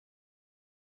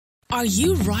Are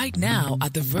you right now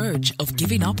at the verge of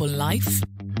giving up on life?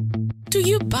 Do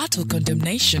you battle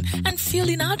condemnation and feel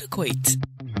inadequate?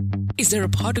 Is there a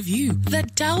part of you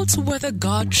that doubts whether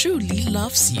God truly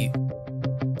loves you?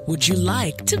 Would you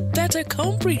like to better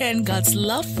comprehend God's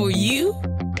love for you?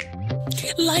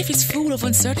 Life is full of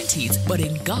uncertainties, but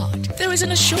in God, there is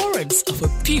an assurance of a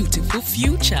beautiful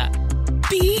future.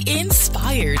 Be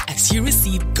inspired as you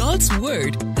receive God's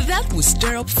word that will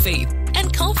stir up faith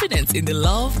and confidence in the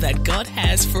love that God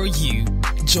has for you.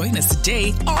 Join us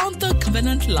today on the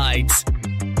Covenant Light.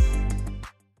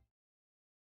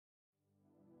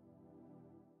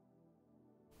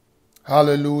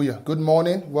 Hallelujah. Good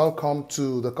morning. Welcome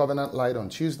to the Covenant Light on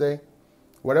Tuesday.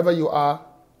 Wherever you are,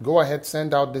 go ahead,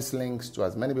 send out these links to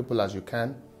as many people as you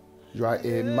can. You are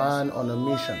a man on a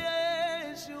mission.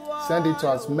 Send it to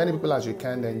as many people as you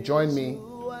can, then join me.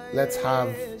 Let's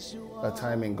have a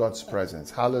time in God's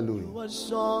presence. Hallelujah. You are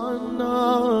son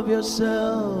of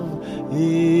yourself.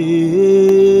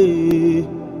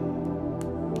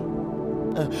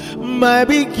 My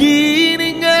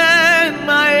beginning and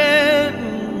my end,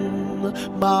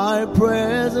 my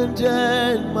present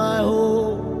and my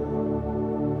hope.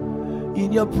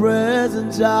 In your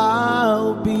presence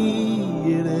I'll be.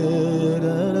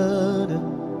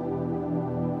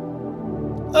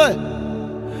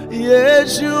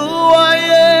 Yeshua,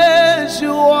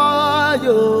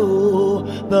 you,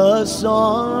 the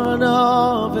Son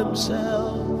of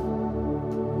Himself,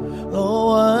 the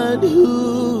one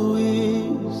who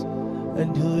is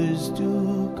and who is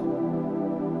to come.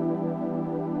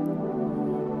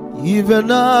 Even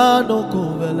no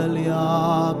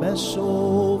kovelelia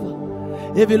mesova,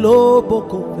 evilobo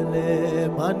kovele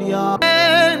mania,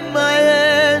 and my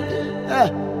end.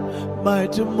 My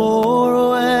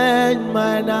tomorrow and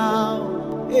my now.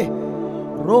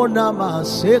 Rona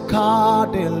maseka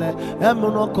dele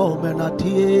emuno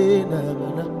komenatina.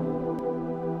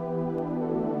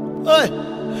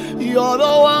 You're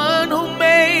the one who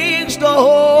makes the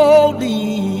holy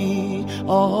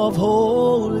of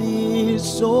holies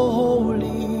so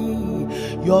holy.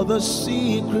 You're the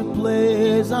secret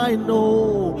place I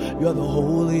know. You're the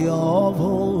holy of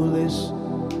holies.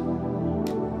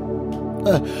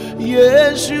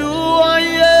 Yeshua,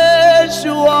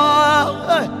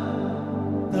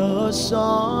 the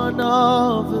Son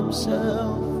of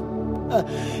Himself.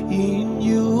 In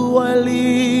you I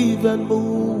live and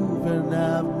move and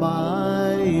have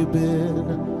my being.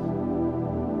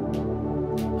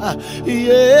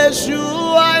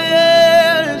 Yeshua,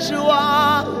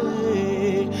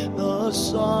 the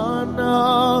Son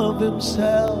of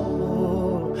Himself.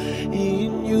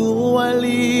 In you I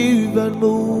live and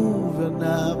move and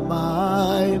have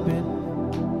my being.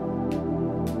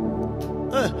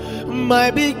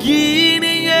 My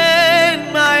beginning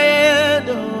and my end,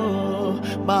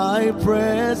 my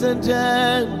present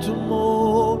and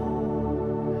tomorrow.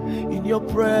 In your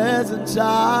presence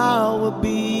I will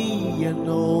be and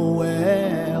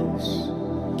nowhere else.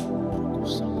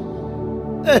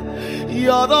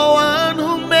 You're the one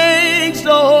who makes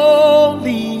the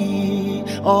holy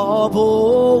of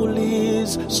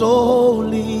holies so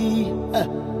holy.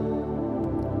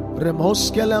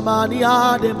 Remoskele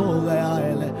mania de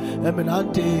mogaele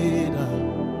eminantena.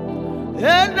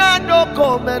 Ena no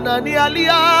komena ni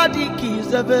aliadi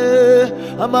kizeve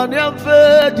amaniam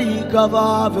fedi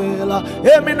kavavela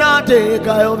eminate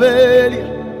kayovelia.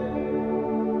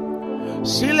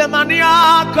 Sile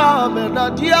mania kamena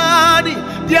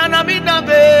diana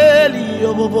minaveli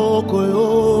ovovoko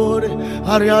yore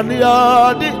ariani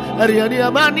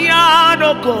amaniano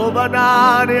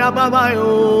kovanane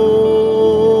amamayo.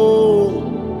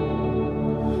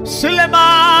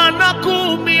 Silemana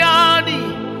kumiani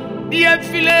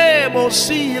niefilemo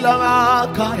sila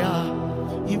makaya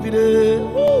ivide.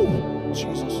 Oh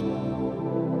Jesus.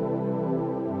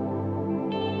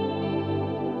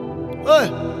 Hey.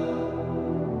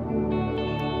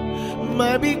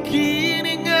 My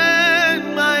beginning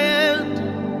and my end,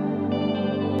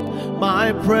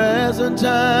 my present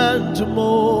and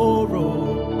tomorrow.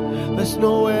 There's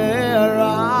nowhere I'd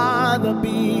rather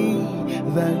be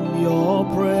than your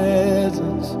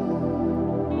presence.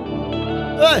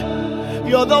 Hey,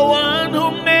 you're the one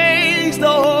who makes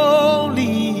the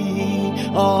holy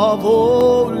of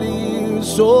holies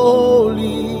so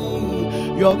holy.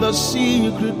 You're the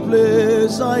secret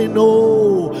place I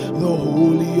know, the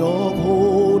holy of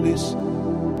holies.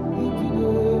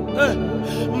 Hey,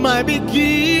 my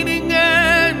beginning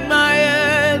and my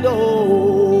end,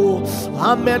 oh,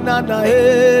 amen.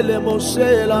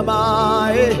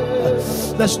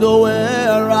 There's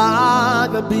nowhere I'd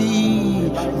rather be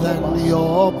than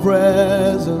your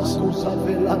presence.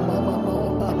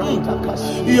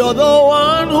 You're the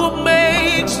one who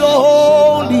makes the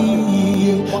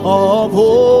holy of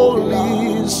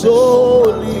holies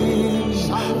holy.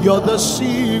 You're the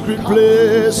secret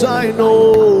place I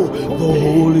know, the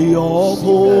holy of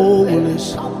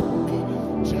holies.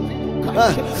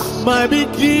 My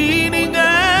beginning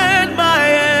and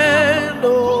my end,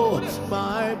 oh,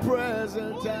 my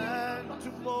present and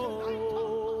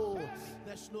tomorrow.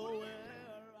 There's nowhere.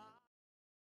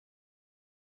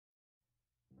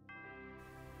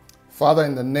 Father,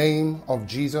 in the name of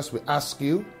Jesus, we ask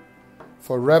you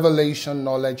for revelation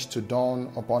knowledge to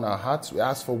dawn upon our hearts. We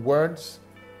ask for words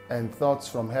and thoughts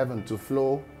from heaven to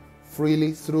flow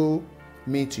freely through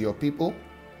me to your people.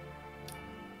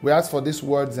 We ask for these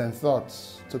words and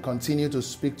thoughts to continue to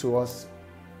speak to us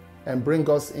and bring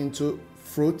us into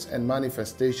fruit and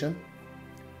manifestation.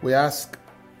 We ask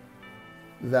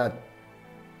that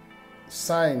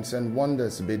signs and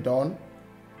wonders be done,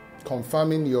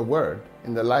 confirming your word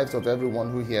in the lives of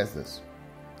everyone who hears this.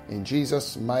 In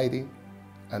Jesus' mighty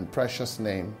and precious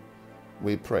name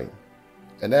we pray.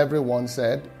 And everyone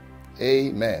said,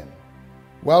 Amen.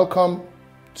 Welcome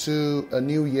to a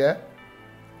new year.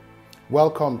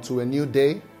 Welcome to a new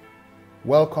day.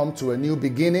 Welcome to a new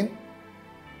beginning.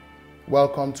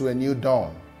 Welcome to a new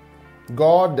dawn.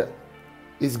 God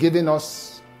is giving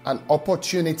us an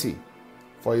opportunity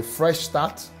for a fresh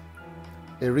start,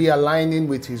 a realigning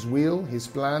with His will, His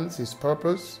plans, His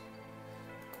purpose,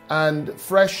 and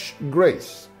fresh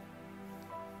grace.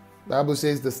 The Bible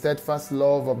says the steadfast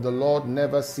love of the Lord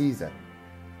never ceases.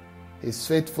 His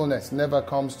faithfulness never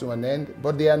comes to an end,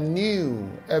 but they are new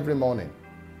every morning.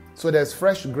 So there's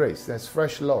fresh grace, there's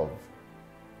fresh love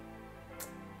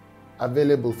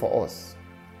available for us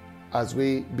as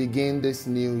we begin this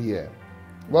new year.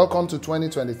 Welcome to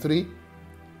 2023.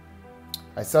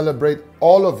 I celebrate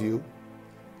all of you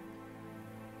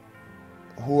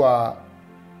who are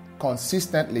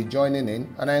consistently joining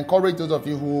in, and I encourage those of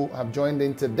you who have joined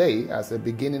in today as the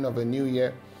beginning of a new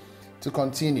year to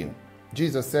continue.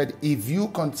 Jesus said, if you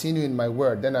continue in my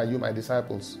word, then are you my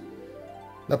disciples.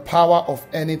 The power of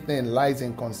anything lies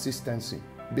in consistency.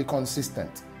 Be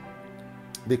consistent.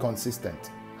 Be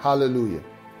consistent. Hallelujah.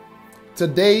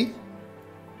 Today,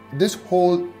 this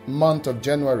whole month of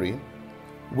January,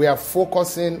 we are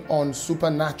focusing on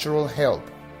supernatural help.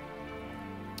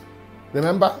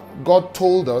 Remember, God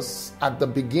told us at the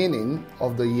beginning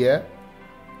of the year,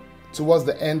 towards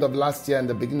the end of last year and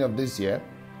the beginning of this year,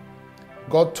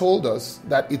 God told us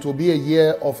that it will be a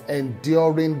year of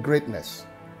enduring greatness.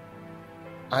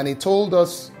 And He told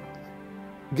us,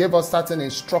 gave us certain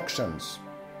instructions.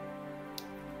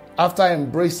 After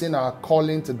embracing our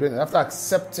calling to greatness, after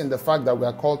accepting the fact that we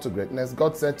are called to greatness,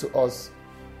 God said to us,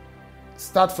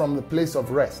 start from the place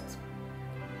of rest.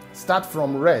 Start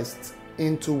from rest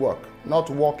into work. Not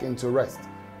walk into rest,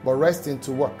 but rest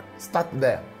into work. Start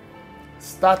there.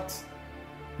 Start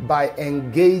by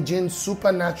engaging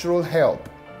supernatural help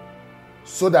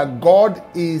so that God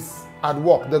is at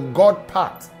work. The God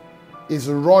part is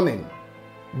running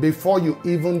before you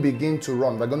even begin to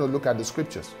run. We're going to look at the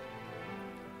scriptures.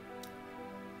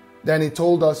 Then He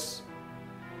told us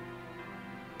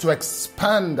to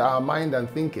expand our mind and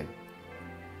thinking.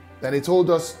 Then He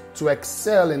told us to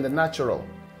excel in the natural,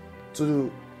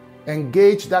 to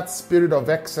engage that spirit of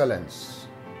excellence,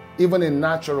 even in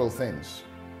natural things.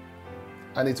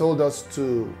 And He told us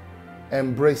to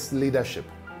embrace leadership,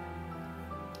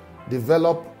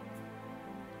 develop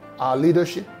our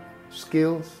leadership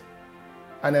skills,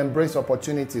 and embrace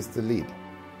opportunities to lead.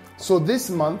 So this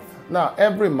month, now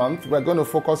every month, we're going to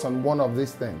focus on one of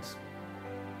these things.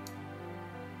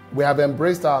 We have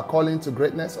embraced our calling to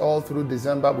greatness. All through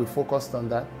December, we focused on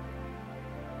that.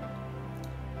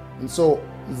 And so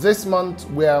this month,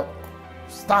 we are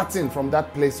starting from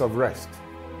that place of rest.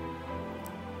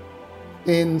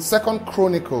 In 2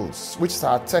 Chronicles, which is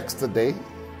our text today,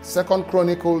 2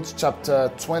 Chronicles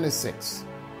chapter 26,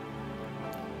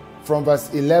 from verse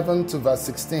 11 to verse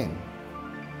 16.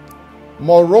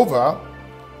 Moreover,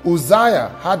 Uzziah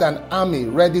had an army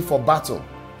ready for battle,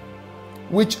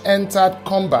 which entered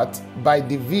combat by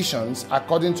divisions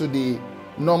according to the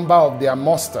number of their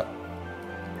muster,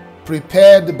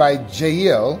 prepared by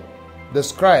Jael the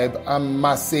scribe and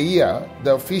Maaseiah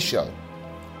the official,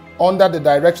 under the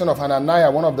direction of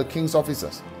Hananiah, one of the king's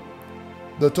officers.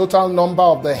 The total number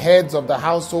of the heads of the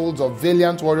households of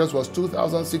valiant warriors was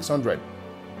 2,600.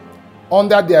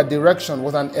 Under their direction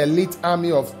was an elite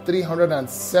army of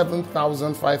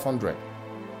 307,500,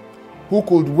 who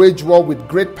could wage war with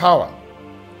great power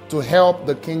to help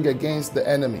the king against the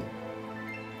enemy.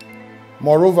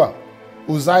 Moreover,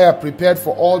 Uzziah prepared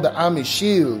for all the army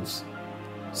shields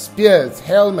spears,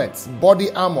 helmets,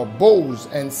 body armor, bows,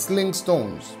 and sling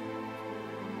stones.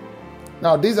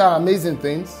 Now, these are amazing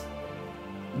things.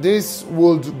 This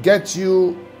will get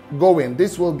you going.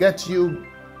 This will get you.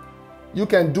 You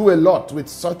can do a lot with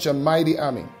such a mighty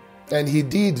army. And he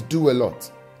did do a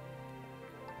lot.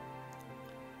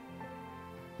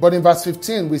 But in verse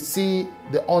 15, we see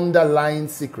the underlying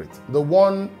secret, the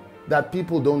one that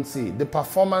people don't see, the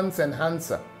performance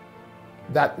enhancer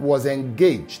that was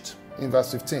engaged in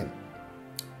verse 15.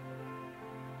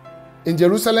 In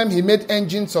Jerusalem, he made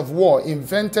engines of war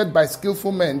invented by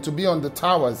skillful men to be on the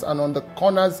towers and on the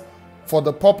corners for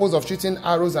the purpose of shooting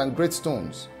arrows and great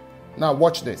stones. Now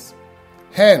watch this.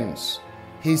 Hence,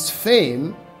 his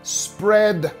fame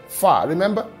spread far.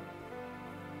 Remember,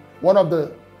 one of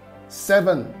the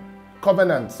 7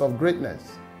 covenants of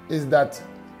greatness is that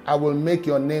I will make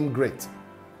your name great.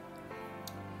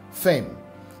 Fame.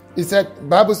 It said,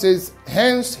 Bible says,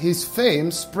 hence his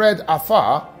fame spread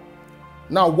afar.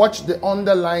 Now watch the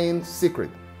underlying secret.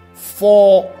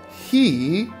 For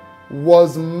he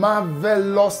was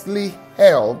marvelously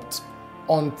helped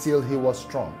until he was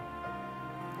strong.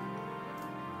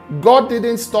 God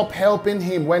didn't stop helping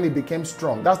him when he became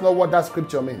strong. That's not what that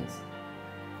scripture means.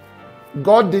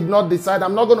 God did not decide,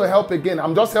 I'm not going to help again.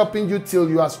 I'm just helping you till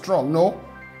you are strong. No.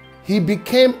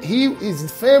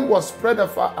 His fame was spread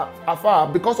afar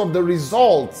because of the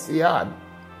results he had.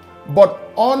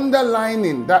 But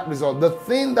underlining that result, the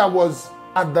thing that was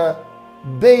at the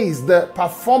base, the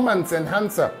performance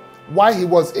enhancer, why he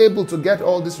was able to get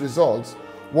all these results,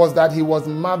 was that he was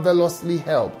marvelously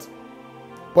helped.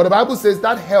 But the Bible says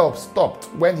that help stopped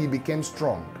when he became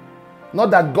strong.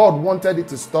 Not that God wanted it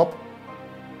to stop,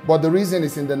 but the reason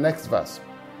is in the next verse.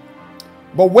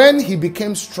 But when he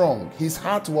became strong, his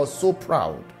heart was so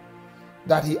proud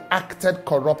that he acted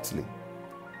corruptly,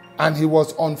 and he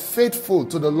was unfaithful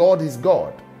to the Lord his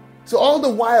God. So all the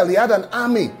while he had an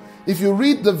army. If you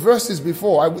read the verses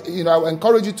before, I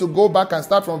encourage you to go back and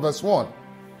start from verse 1.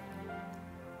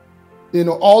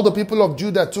 All the people of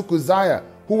Judah took Uzziah,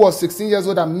 who was 16 years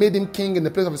old, and made him king in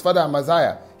the place of his father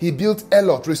Amaziah. He built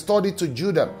Elot, restored it to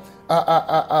Judah.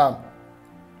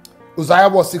 Uzziah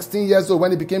was 16 years old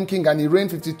when he became king, and he reigned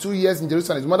 52 years in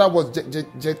Jerusalem. His mother was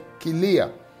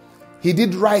Jechiliah. He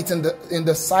did right in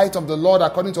the sight of the Lord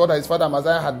according to all that his father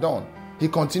Amaziah had done. He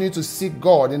continued to seek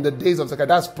God in the days of Zechariah.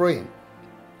 That's praying.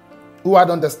 Who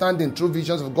had understanding through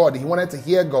visions of God. He wanted to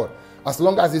hear God. As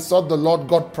long as he sought the Lord,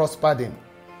 God prospered him.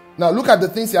 Now look at the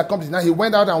things he accomplished. Now he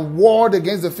went out and warred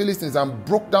against the Philistines and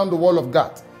broke down the wall of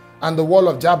Gath and the wall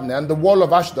of Jabneh and the wall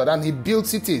of Ashdod. And he built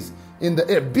cities in the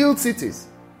air. Built cities.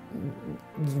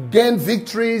 Gained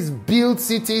victories. Built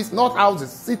cities. Not houses,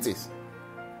 cities.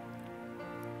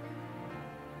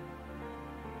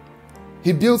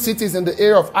 He built cities in the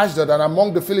area of Ashdod and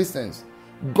among the Philistines.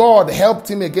 God helped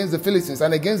him against the Philistines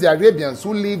and against the Arabians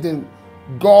who lived in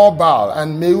Gorbal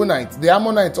and Meunites. The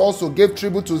Ammonites also gave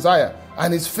tribute to Uzziah,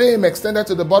 and his fame extended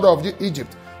to the border of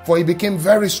Egypt, for he became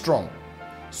very strong.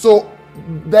 So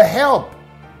the help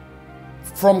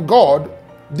from God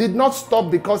did not stop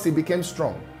because he became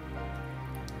strong.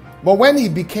 But when he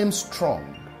became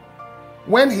strong,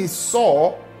 when he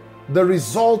saw the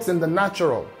results in the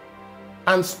natural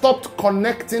and stopped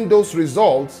connecting those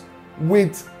results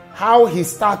with how he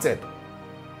started,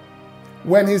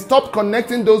 when he stopped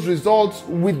connecting those results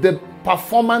with the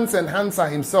performance enhancer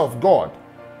himself, God,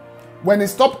 when he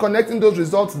stopped connecting those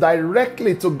results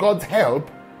directly to God's help,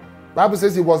 the Bible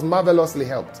says he was marvelously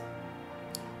helped.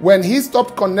 When he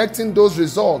stopped connecting those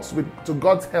results to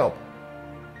God's help,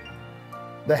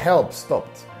 the help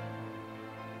stopped.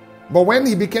 But when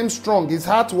he became strong, his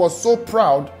heart was so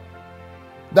proud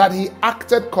that he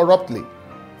acted corruptly.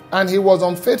 And he was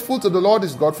unfaithful to the Lord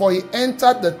his God, for he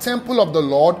entered the temple of the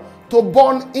Lord to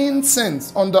burn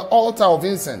incense on the altar of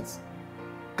incense.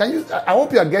 I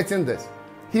hope you are getting this.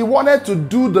 He wanted to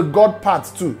do the God part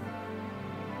too.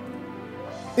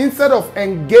 Instead of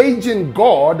engaging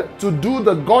God to do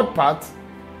the God part,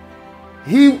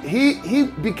 he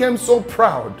became so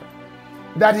proud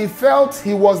that he felt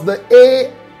he was the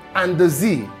A and the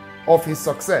Z of his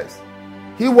success.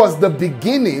 He was the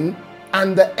beginning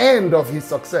and the end of his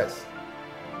success.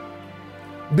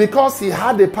 Because he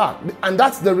had a part. And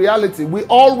that's the reality. We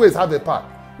always have a part.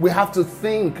 We have to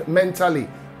think mentally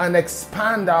and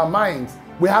expand our minds.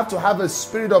 We have to have a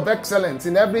spirit of excellence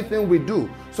in everything we do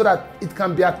so that it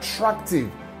can be attractive.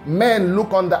 Men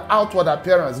look on the outward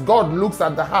appearance. God looks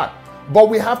at the heart. But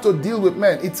we have to deal with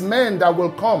men. It's men that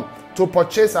will come to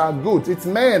purchase our goods. It's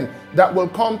men that will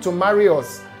come to marry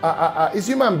us. It's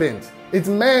human beings. It's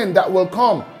men that will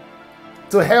come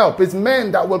to help. It's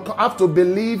men that will have to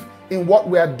believe in what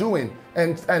we are doing.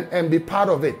 and be part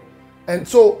of it. And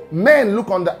so men look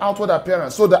on the outward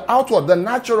appearance. So the outward, the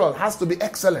natural has to be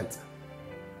excellent.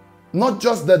 Not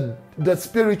just the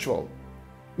spiritual,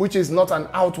 which is not an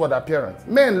outward appearance.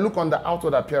 Men look on the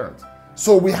outward appearance.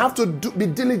 So we have to be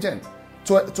diligent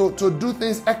to do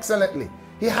things excellently.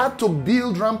 He had to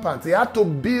build ramparts. He had to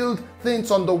build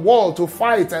things on the wall to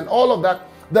fight and all of that.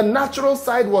 The natural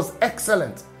side was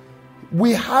excellent.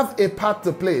 We have a part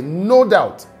to play, no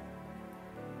doubt.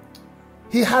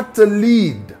 He had to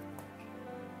lead.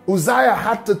 Uzziah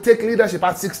had to take leadership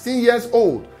at 16 years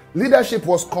old. Leadership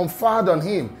was conferred on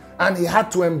him, and he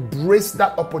had to embrace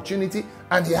that opportunity,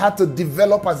 and he had to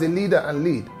develop as a leader and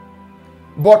lead.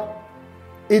 But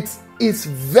it's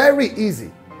very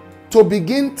easy to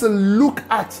begin to look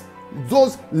at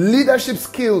those leadership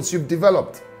skills you've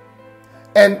developed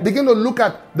and begin to look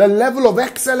at the level of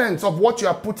excellence of what you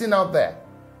are putting out there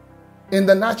in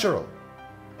the natural,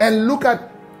 and look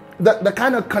at the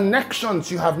kind of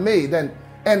connections you have made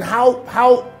and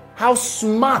how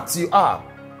smart you are,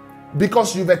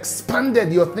 because you've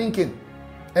expanded your thinking,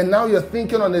 and now you're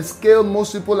thinking on a scale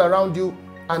most people around you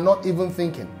are not even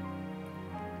thinking.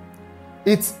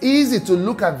 It's easy to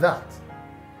look at that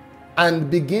and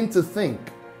begin to think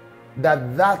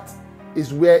that that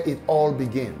is where it all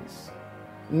begins.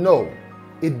 No,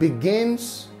 it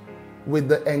begins with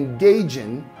the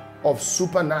engaging of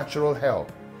supernatural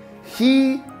help.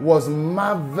 He was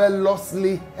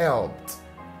marvelously helped.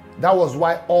 That was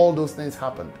why all those things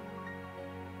happened.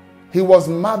 He was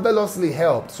marvelously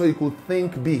helped so he could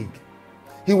think big.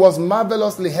 He was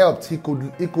marvelously helped. He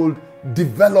could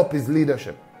develop his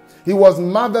leadership. He was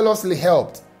marvelously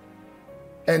helped,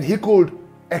 and he could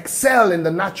excel in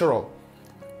the natural.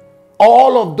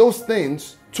 All of those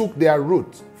things took their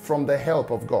root from the help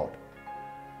of God.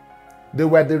 They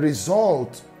were the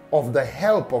result of the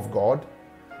help of God,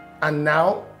 and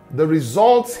now the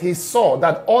results he saw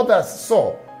that others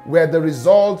saw were the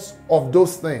results of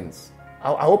those things.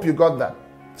 I hope you got that.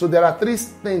 So there are three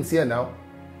things here now.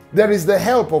 There is the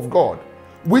help of God,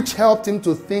 which helped him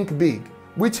to think big,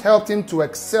 which helped him to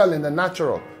excel in the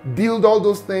natural, build all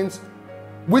those things,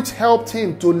 which helped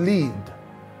him to lead.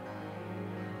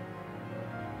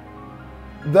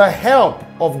 The help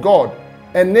of God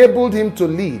enabled him to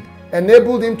lead,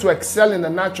 enabled him to excel in the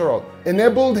natural,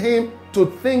 enabled him to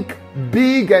think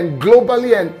big and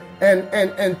globally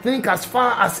and think as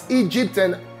far as Egypt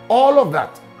and all of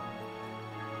that.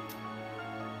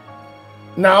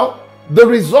 Now, the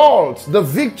results, the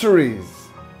victories,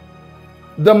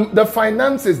 the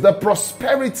finances, the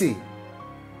prosperity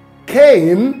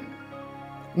came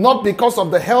not because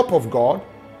of the help of God,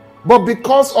 but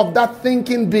because of that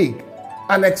thinking big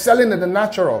and excelling in the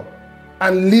natural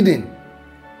and leading.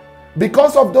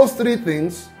 Because of those three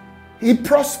things, he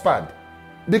prospered.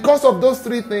 Because of those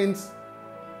three things,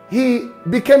 he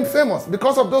became famous.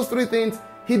 Because of those three things,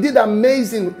 he did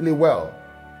amazingly well.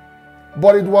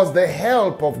 But it was the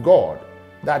help of God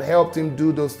that helped him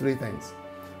do those three things.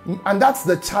 And that's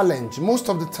the challenge. Most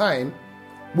of the time,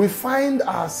 we find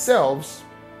ourselves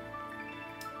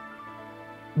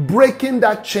breaking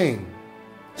that chain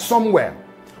somewhere.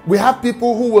 We have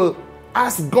people who will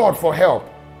ask God for help,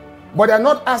 but they're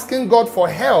not asking God for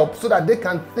help so that they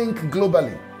can think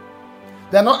globally.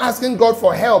 They're not asking God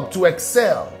for help to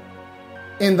excel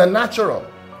in the natural.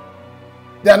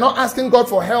 They're not asking God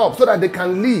for help so that they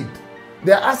can lead.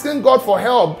 They're asking God for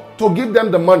help to give them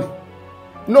the money.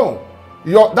 No,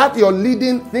 your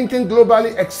leading, thinking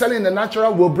globally, excelling in the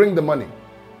natural will bring the money.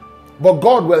 But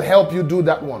God will help you do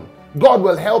that one. God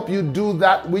will help you do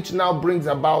that which now brings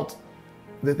about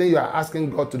the thing you are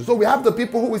asking God to do. So we have the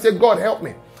people who will say, God, help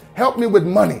me. Help me with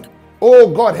money.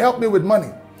 Oh, God, help me with money.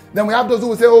 Then we have those who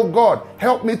will say, oh, God,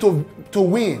 help me to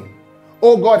win.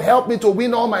 Oh, God, help me to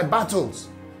win all my battles.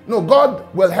 No,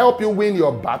 God will help you win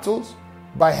your battles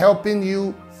by helping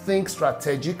you think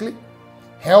strategically,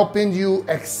 helping you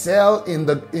excel in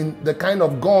the kind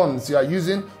of guns you are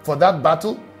using for that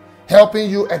battle, helping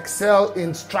you excel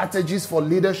in strategies for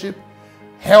leadership,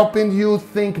 helping you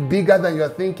think bigger than you're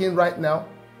thinking right now.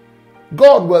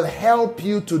 God will help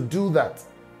you to do that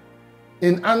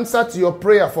in answer to your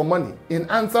prayer for money, in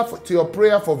answer to your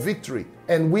prayer for victory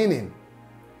and winning.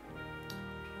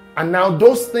 And now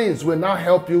those things will now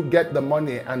help you get the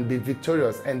money and be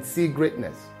victorious and see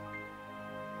greatness.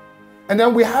 And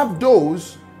then we have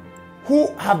those who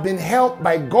have been helped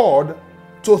by God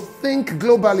to think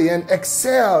globally and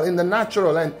excel in the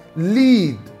natural and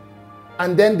lead.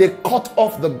 And then they cut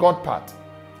off the God part.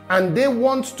 And they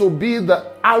want to be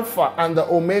the Alpha and the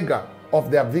Omega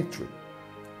of their victory.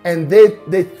 And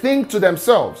they think to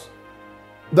themselves,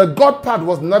 the God part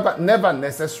was never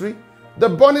necessary. The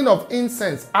burning of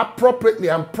incense appropriately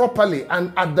and properly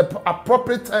and at the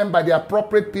appropriate time by the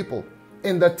appropriate people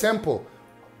in the temple.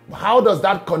 How does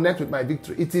that connect with my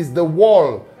victory? It is the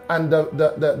wall and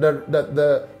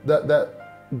the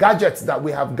gadgets that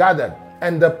we have gathered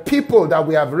and the people that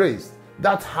we have raised.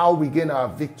 That's how we gain our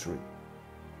victory.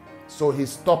 So he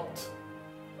stopped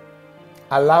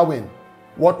allowing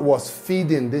what was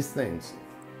feeding these things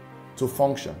to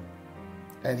function.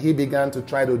 And he began to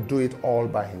try to do it all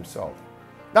by himself.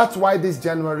 That's why this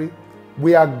January,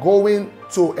 we are going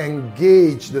to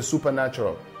engage the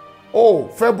supernatural. Oh,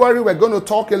 February, we're going to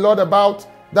talk a lot about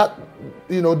that,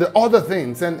 the other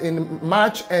things. And in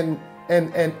March and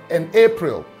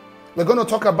April, we're going to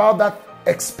talk about that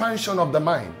expansion of the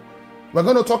mind. We're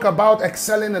going to talk about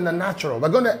excelling in the natural. We're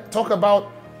going to talk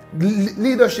about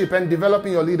leadership and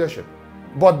developing your leadership.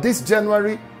 But this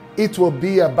January, it will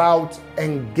be about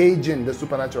engaging the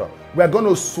supernatural. We're going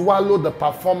to swallow the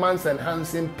performance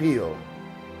enhancing pill.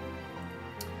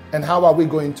 And how are we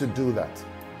going to do that?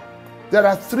 There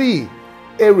are 3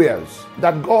 areas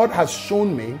that God has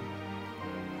shown me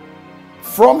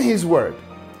from his word.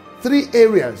 3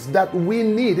 areas that we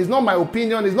need. It's not my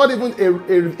opinion. It's not even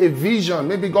a vision.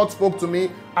 Maybe God spoke to me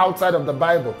outside of the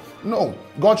Bible. No,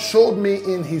 God showed me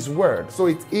in his word. So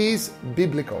it is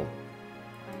biblical.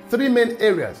 3 main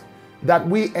areas that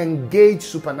we engage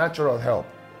supernatural help.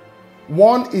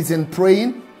 1 is in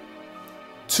praying.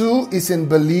 2 is in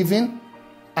believing.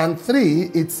 And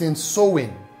 3, it's in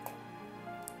sowing.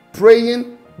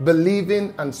 Praying,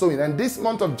 believing, and sowing. And this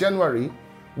month of January,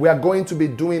 we are going to be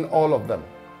doing all of them.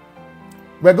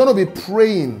 We're going to be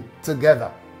praying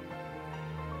together.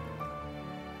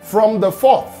 From the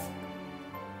 4th,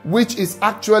 which is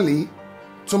actually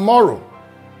tomorrow,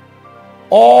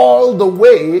 all the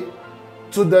way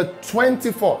to the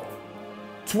 24th,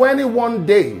 21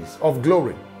 days of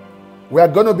glory. We are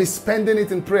going to be spending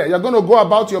it in prayer. You're going to go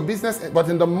about your business, but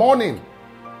in the morning,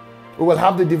 we will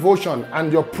have the devotion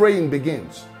and your praying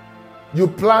begins. You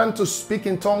plan to speak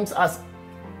in tongues as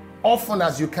often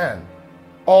as you can,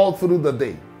 all through the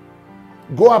day.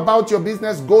 Go about your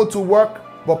business, go to work,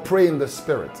 but pray in the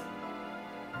Spirit.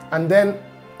 And then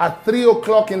at 3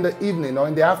 o'clock in the evening or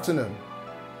in the afternoon,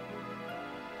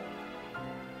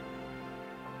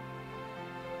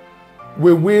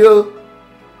 we will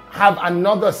have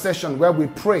another session where we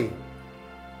pray.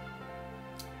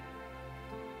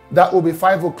 That will be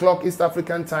 5 o'clock East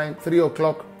African time, 3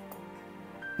 o'clock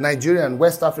Nigerian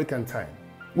West African time.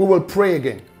 We will pray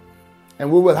again.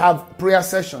 And we will have prayer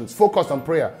sessions focused on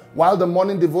prayer. While the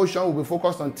morning devotion will be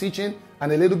focused on teaching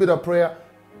and a little bit of prayer,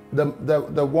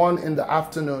 the one in the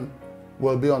afternoon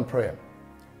will be on prayer.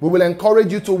 We will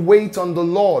encourage you to wait on the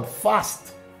Lord,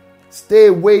 fast. Stay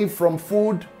away from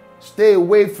food. Stay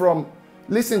away from...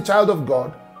 Listen, child of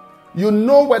God, you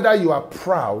know whether you are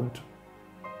proud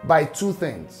by 2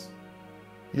 things.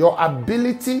 Your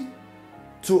ability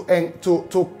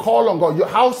to call on God.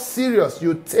 How serious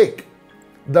you take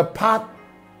the part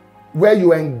where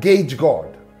you engage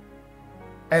God.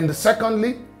 And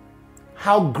secondly,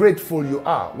 how grateful you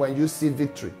are when you see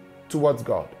victory towards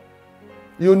God.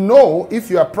 You know if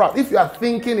you are proud, if you are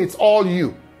thinking it's all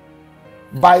you,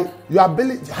 by your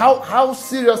ability, how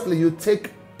seriously you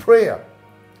take prayer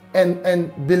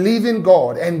and believing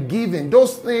God and giving,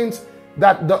 those things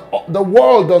that the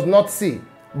world does not see,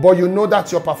 but you know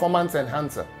that's your performance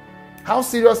enhancer. How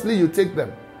seriously you take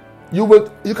them.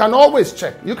 You can always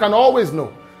check. You can always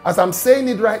know. As I'm saying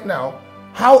it right now,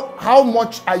 how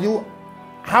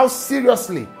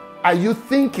seriously are you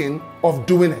thinking of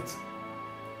doing it?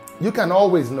 You can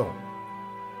always know.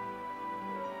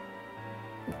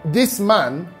 This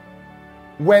man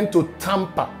went to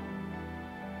tamper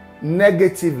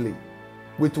negatively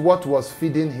with what was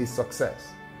feeding his success.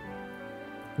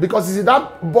 Because you see,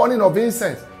 that burning of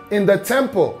incense in the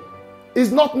temple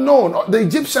is not known. The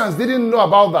Egyptians didn't know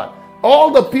about that.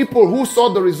 All the people who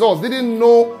saw the results didn't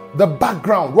know the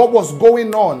background, what was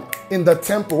going on in the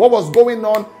temple, what was going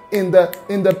on in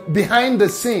the behind the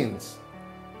scenes.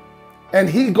 And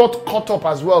he got caught up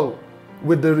as well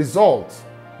with the results,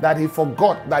 that he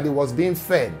forgot that he was being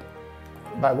fed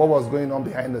by what was going on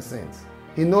behind the scenes.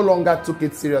 He no longer took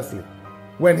it seriously.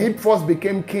 When he first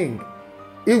became king,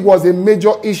 it was a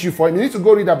major issue for him. You need to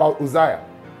go read about Uzziah.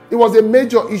 It was a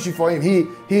major issue for him.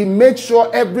 He made sure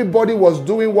everybody was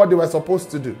doing what they were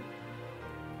supposed to do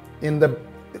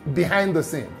behind the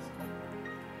scenes.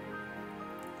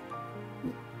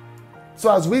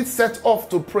 So as we set off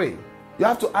to pray, you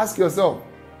have to ask yourself,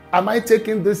 am I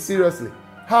taking this seriously?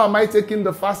 How am I taking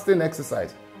the fasting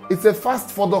exercise? It's a fast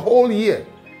for the whole year.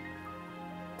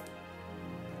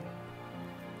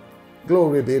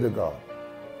 Glory be to God.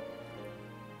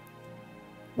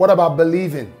 What about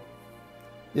believing?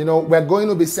 You know, we're going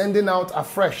to be sending out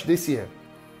afresh this year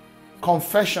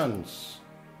confessions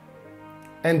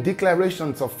and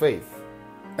declarations of faith.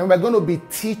 And we're going to be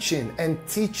teaching and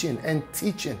teaching and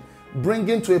teaching,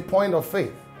 bringing to a point of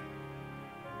faith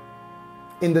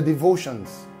in the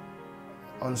devotions,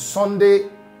 on Sunday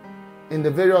in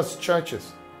the various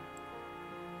churches,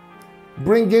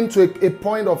 bringing to a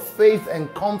point of faith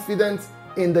and confidence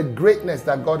in the greatness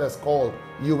that God has called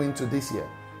you into this year.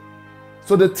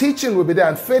 So the teaching will be there,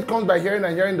 and faith comes by hearing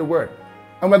and hearing the word.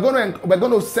 And we're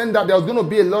going to send out, there's going to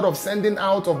be a lot of sending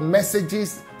out of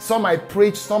messages. Some I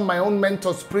preach, some my own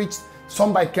mentors preach,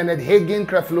 some by Kenneth Hagin,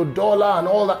 Creflo Dollar, and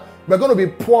all that. We're going to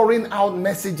be pouring out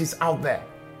messages out there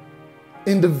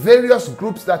in the various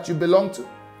groups that you belong to.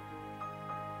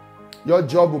 Your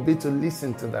job will be to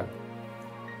listen to them.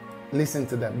 Listen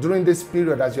to them. During this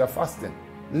period as you are fasting,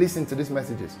 listen to these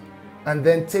messages. And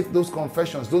then take those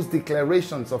confessions, those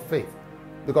declarations of faith.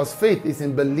 Because faith is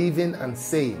in believing and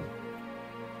saying.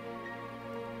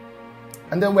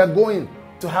 And then we're going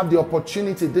to have the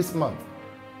opportunity this month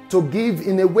to give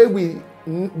in a way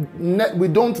we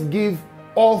don't give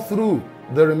all through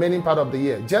the remaining part of the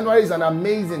year. January is an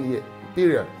amazing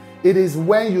period. It is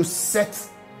when you set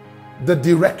the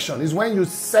direction. It's when you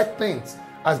set things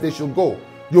as they should go.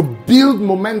 You build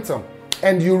momentum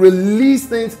and you release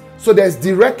things. So there's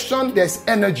direction, there's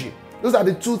energy. Those are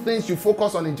the two things you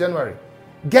focus on in January.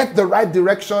 Get the right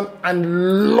direction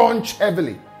and launch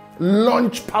heavily.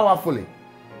 Launch powerfully.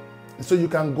 So you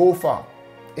can go far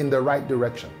in the right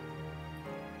direction.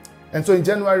 And so in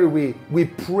January, we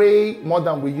pray more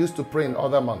than we used to pray in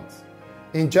other months.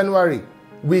 In January,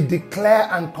 we declare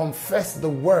and confess the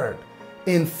word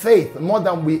in faith more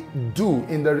than we do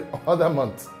in the other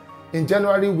months. In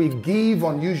January, we give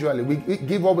unusually. We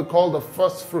give what we call the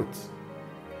first fruits.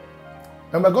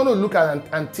 And we're going to look at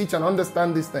and teach and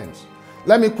understand these things.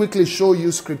 Let me quickly show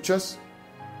you scriptures.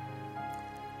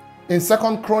 In 2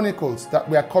 Chronicles that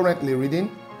we are currently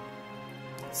reading,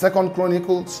 2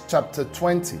 Chronicles chapter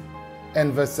 20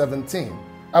 and verse 17.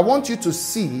 I want you to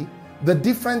see the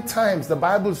different times the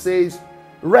Bible says,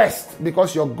 rest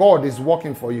because your God is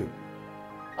working for you.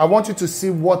 I want you to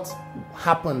see what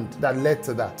happened that led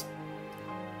to that.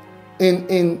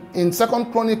 In 2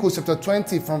 Chronicles chapter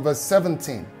 20 from verse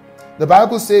 17, the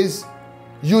Bible says,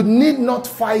 you need not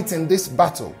fight in this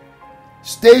battle.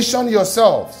 Station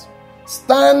yourselves.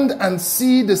 Stand and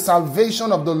see the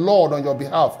salvation of the Lord on your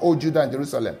behalf, O Judah and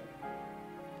Jerusalem.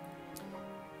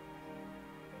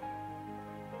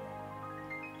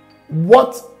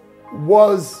 What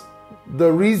was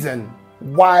the reason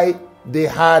why they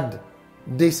had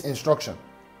this instruction?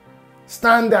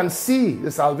 Stand and see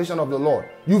the salvation of the Lord.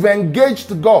 You've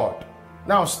engaged God.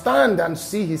 Now stand and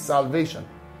see his salvation.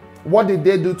 What did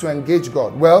they do to engage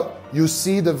God? Well, you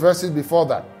see the verses before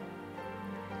that.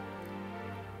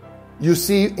 You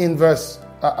see in verse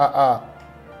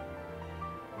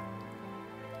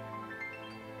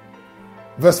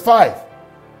verse 5.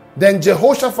 Then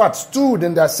Jehoshaphat stood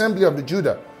in the assembly of the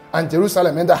Judah and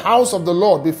Jerusalem in the house of the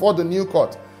Lord before the new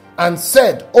court and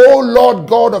said, O Lord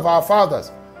God of our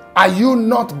fathers, are you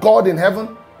not God in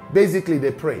heaven? Basically,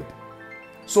 they prayed.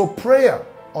 So prayer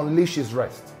unleashes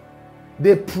rest.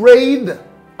 They prayed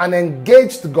and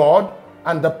engaged God,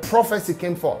 and the prophecy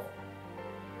came forth.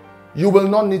 You will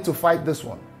not need to fight this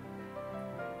one.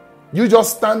 You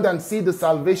just stand and see the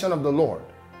salvation of the Lord.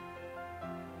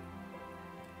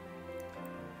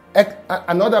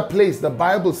 Another place, the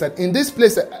Bible said, in this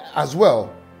place as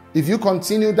well, if you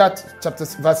continue that chapter,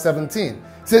 verse 17,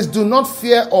 it says, do not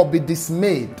fear or be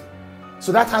dismayed.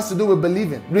 So that has to do with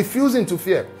believing, refusing to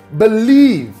fear.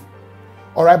 Believe.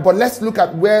 All right, but let's look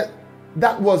at where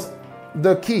that was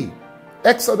the key.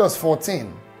 Exodus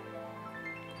 14.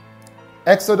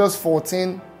 Exodus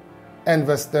 14 and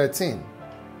verse 13.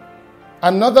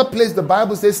 Another place the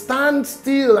Bible says, stand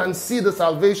still and see the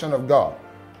salvation of God.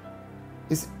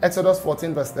 It's Exodus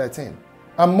 14 verse 13.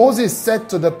 And Moses said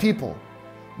to the people,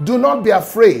 do not be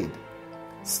afraid.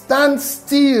 Stand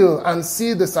still and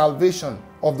see the salvation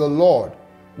of the Lord,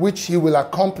 which he will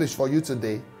accomplish for you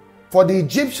today. For the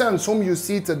Egyptians whom you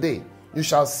see today, you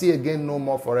shall see again no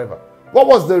more forever.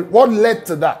 What led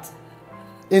to that?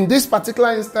 In this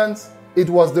particular instance, it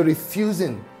was the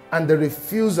refusing and the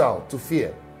refusal to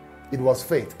fear. It was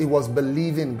faith. It was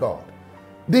believing God.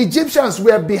 The Egyptians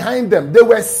were behind them. They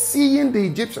were seeing the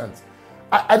Egyptians.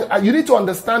 You need to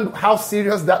understand how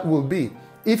serious that will be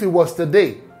if it was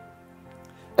today.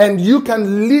 And you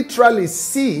can literally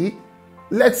see,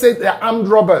 let's say they're armed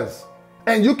robbers,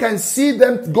 and you can see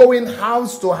them going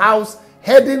house to house,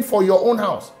 heading for your own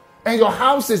house. And your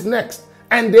house is next.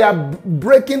 and they are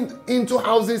breaking into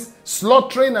houses,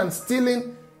 slaughtering and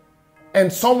stealing,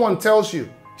 and someone tells you,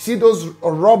 see those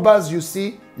robbers you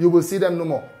see, you will see them no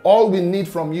more. All we need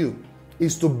from you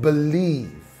is to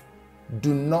believe.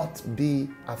 Do not be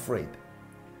afraid.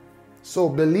 So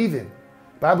believing.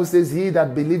 Bible says, he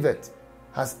that believeth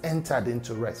has entered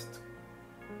into rest.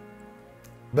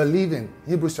 Believing,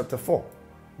 Hebrews chapter 4,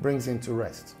 brings into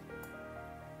rest.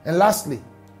 And lastly,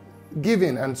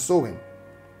 giving and sowing.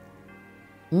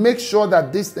 Make sure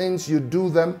that these things you do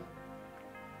them.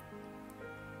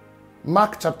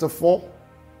 Mark chapter 4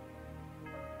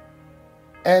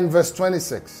 and verse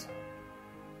 26.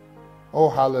 Oh,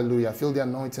 hallelujah. Feel the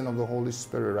anointing of the Holy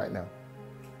Spirit right now.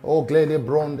 Oh, glede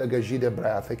bronde gajide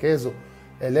braafekezo.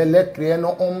 Elele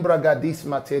krieno ombra gadis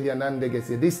matelia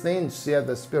nandegesi. These things, said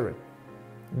the Spirit.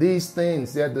 These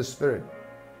things, said the Spirit,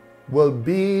 will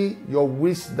be your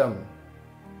wisdom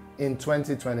in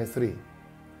 2023.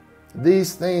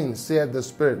 These things, said the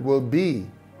Spirit, will be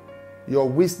your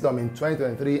wisdom in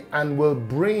 2023 and will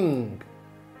bring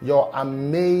your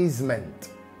amazement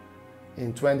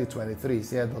in 2023,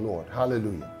 said the Lord.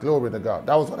 Hallelujah. Glory to God.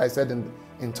 That was what I said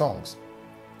in tongues.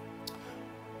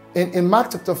 In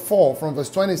Mark chapter 4 from verse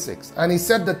 26, and he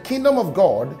said, the kingdom of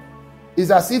God is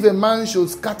as if a man should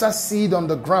scatter seed on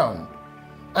the ground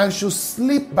and should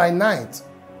sleep by night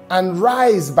and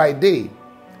rise by day,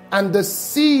 and the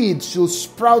seed should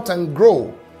sprout and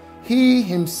grow. He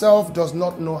himself does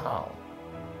not know how.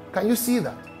 Can you see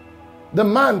that? The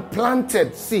man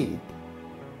planted seed,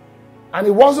 and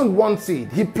it wasn't one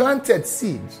seed. He planted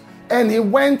seeds, and he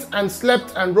went and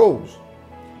slept and rose.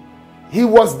 He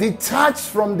was detached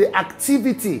from the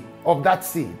activity of that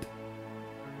seed.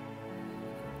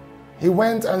 He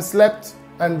went and slept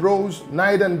and rose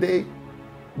night and day.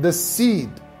 The seed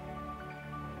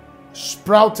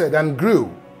sprouted and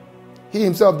grew. He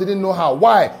himself didn't know how.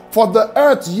 Why? For the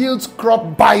earth yields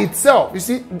crop by itself. You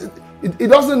see, it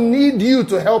doesn't need you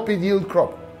to help it yield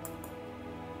crop.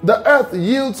 The earth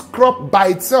yields crop by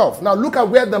itself. Now look at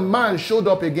where the man showed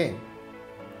up again.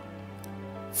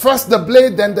 First the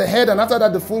blade, then the head, and after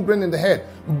that the full grain in the head.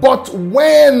 But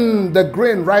when the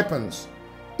grain ripens,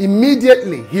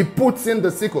 immediately he puts in the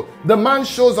sickle. The man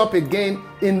shows up again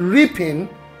in reaping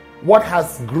what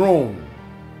has grown.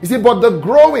 You see, but the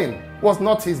growing was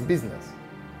not his business.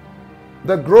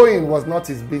 The growing was not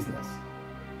his business.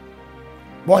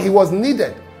 But he was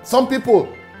needed. Some people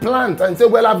plant and say,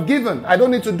 well, I've given. I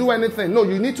don't need to do anything. No,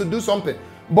 you need to do something.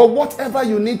 But whatever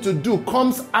you need to do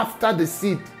comes after the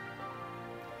seed.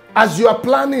 As you are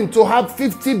planning to have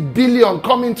 50 billion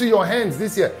come into your hands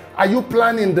this year, are you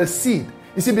planning the seed?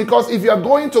 You see, because if you are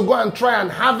going to go and try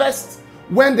and harvest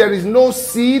when there is no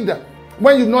seed,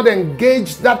 when you've not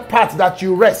engaged that part that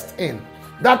you rest in,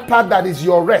 that part that is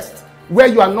your rest, where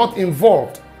you are not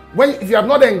involved, if you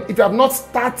have not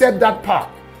started that part,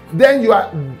 then you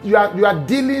are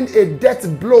dealing a death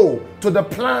blow to the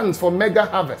plans for mega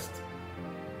harvest.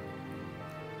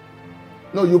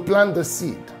 No, you plant the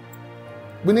seed.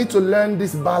 We need to learn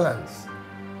this balance.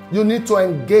 You need to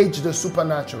engage the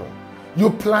supernatural. You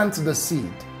plant the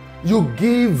seed. You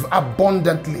give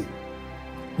abundantly.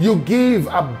 You give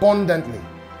abundantly.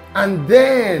 And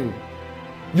then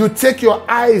you take your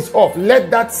eyes off. Let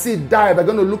that seed die. We're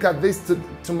going to look at this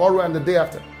tomorrow and the day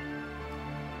after.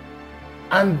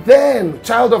 And then,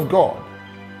 child of God,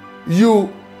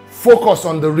 you focus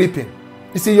on the reaping.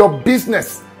 You see, your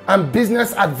business and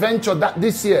business adventure that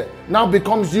this year now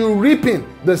becomes you reaping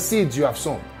the seeds you have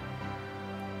sown.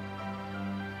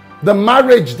 The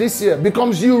marriage this year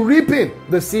becomes you reaping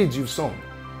the seeds you've sown.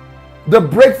 The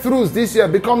breakthroughs this year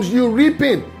becomes you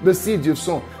reaping the seeds you've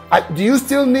sown. Do you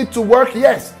still need to work?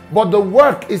 Yes, but the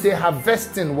work is a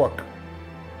harvesting work.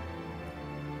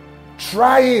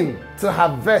 Trying to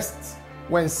harvest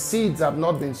when seeds have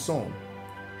not been sown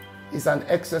is an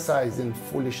exercise in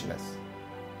foolishness.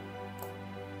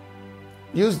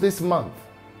 Use this month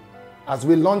as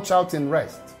we launch out in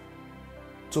rest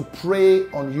to pray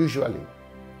unusually.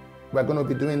 We're going to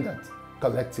be doing that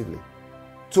collectively.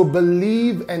 To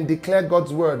believe and declare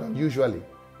God's word unusually.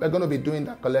 We're going to be doing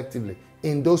that collectively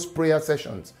in those prayer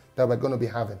sessions that we're going to be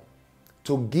having.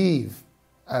 To give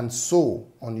and sow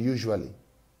unusually.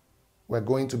 We're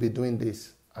going to be doing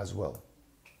this as well.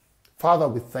 Father,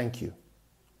 we thank you.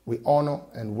 We honor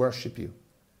and worship you.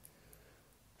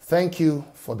 Thank you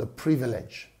for the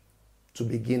privilege to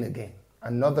begin again,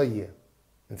 another year.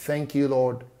 And thank you,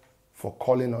 Lord, for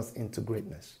calling us into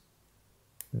greatness.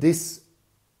 This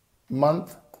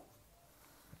month,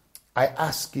 I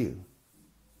ask you,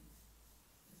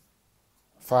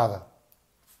 Father,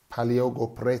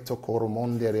 Paliogo preto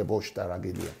coromonde rebosta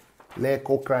ragilia.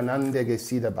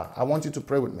 I want you to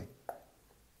pray with me.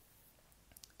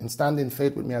 And stand in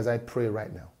faith with me as I pray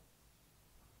right now.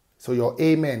 So your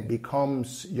amen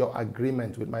becomes your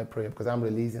agreement with my prayer, because I'm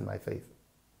releasing my faith.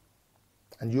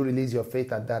 And you release your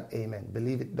faith at that amen.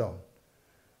 Believe it done.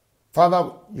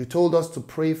 Father, you told us to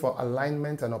pray for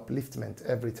alignment and upliftment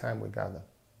every time we gather.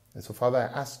 And so, Father,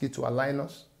 I ask you to align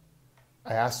us.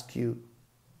 I ask you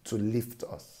to lift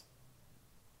us.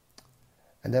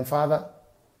 And then, Father,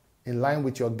 in line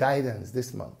with your guidance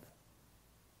this month,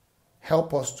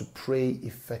 help us to pray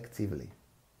effectively.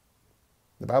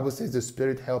 The Bible says the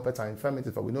Spirit helpeth our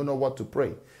infirmities, for we don't know what to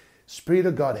pray. Spirit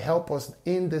of God, help us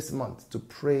in this month to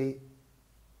pray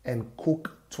and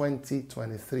cook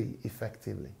 2023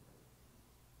 effectively.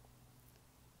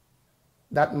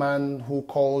 That man who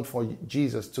called for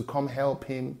Jesus to come help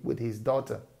him with his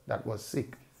daughter that was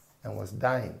sick and was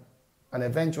dying and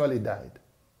eventually died.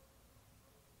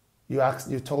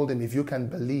 You told him, if you can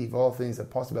believe, all things are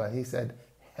possible. And he said,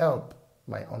 help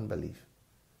my unbelief.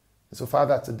 And so,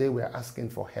 Father, today we are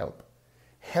asking for help.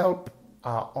 Help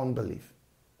our unbelief.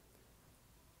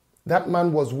 That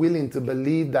man was willing to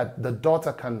believe that the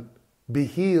daughter can be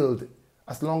healed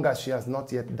as long as she has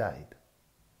not yet died.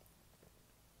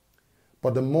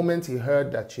 But the moment he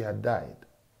heard that she had died,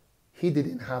 he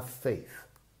didn't have faith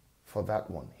for that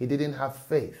one. He didn't have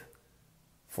faith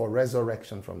for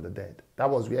resurrection from the dead. That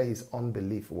was where his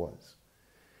unbelief was.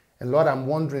 And Lord, I'm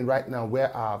wondering right now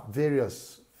where our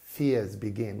various fears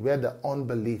begin, where the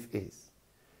unbelief is.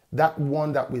 That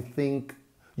one that we think,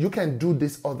 you can do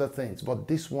these other things, but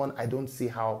this one, I don't see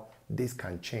how this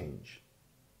can change.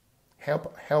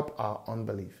 Help our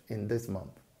unbelief in this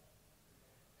month.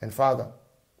 And Father,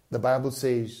 the Bible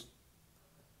says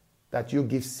that you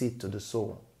give seed to the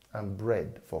sower and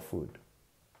bread for food.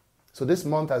 So this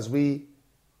month, as we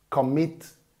commit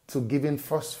to giving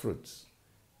first fruits,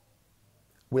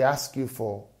 we ask you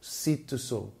for seed to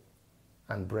sow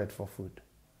and bread for food.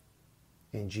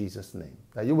 In Jesus' name.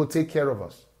 That you will take care of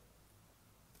us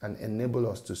and enable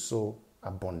us to sow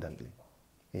abundantly.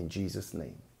 In Jesus'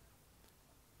 name.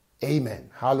 Amen.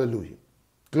 Hallelujah.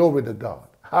 Glory to God.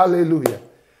 Hallelujah.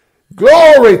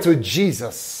 Glory to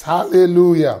Jesus.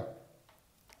 Hallelujah.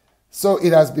 So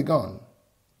it has begun.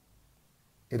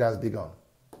 It has begun.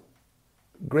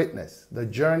 Greatness, the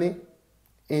journey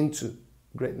into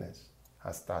greatness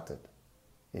has started.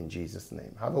 In Jesus'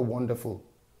 name. Have a wonderful,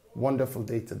 wonderful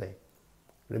day today.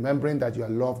 Remembering that you are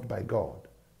loved by God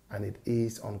and it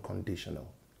is unconditional.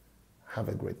 Have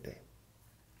a great day.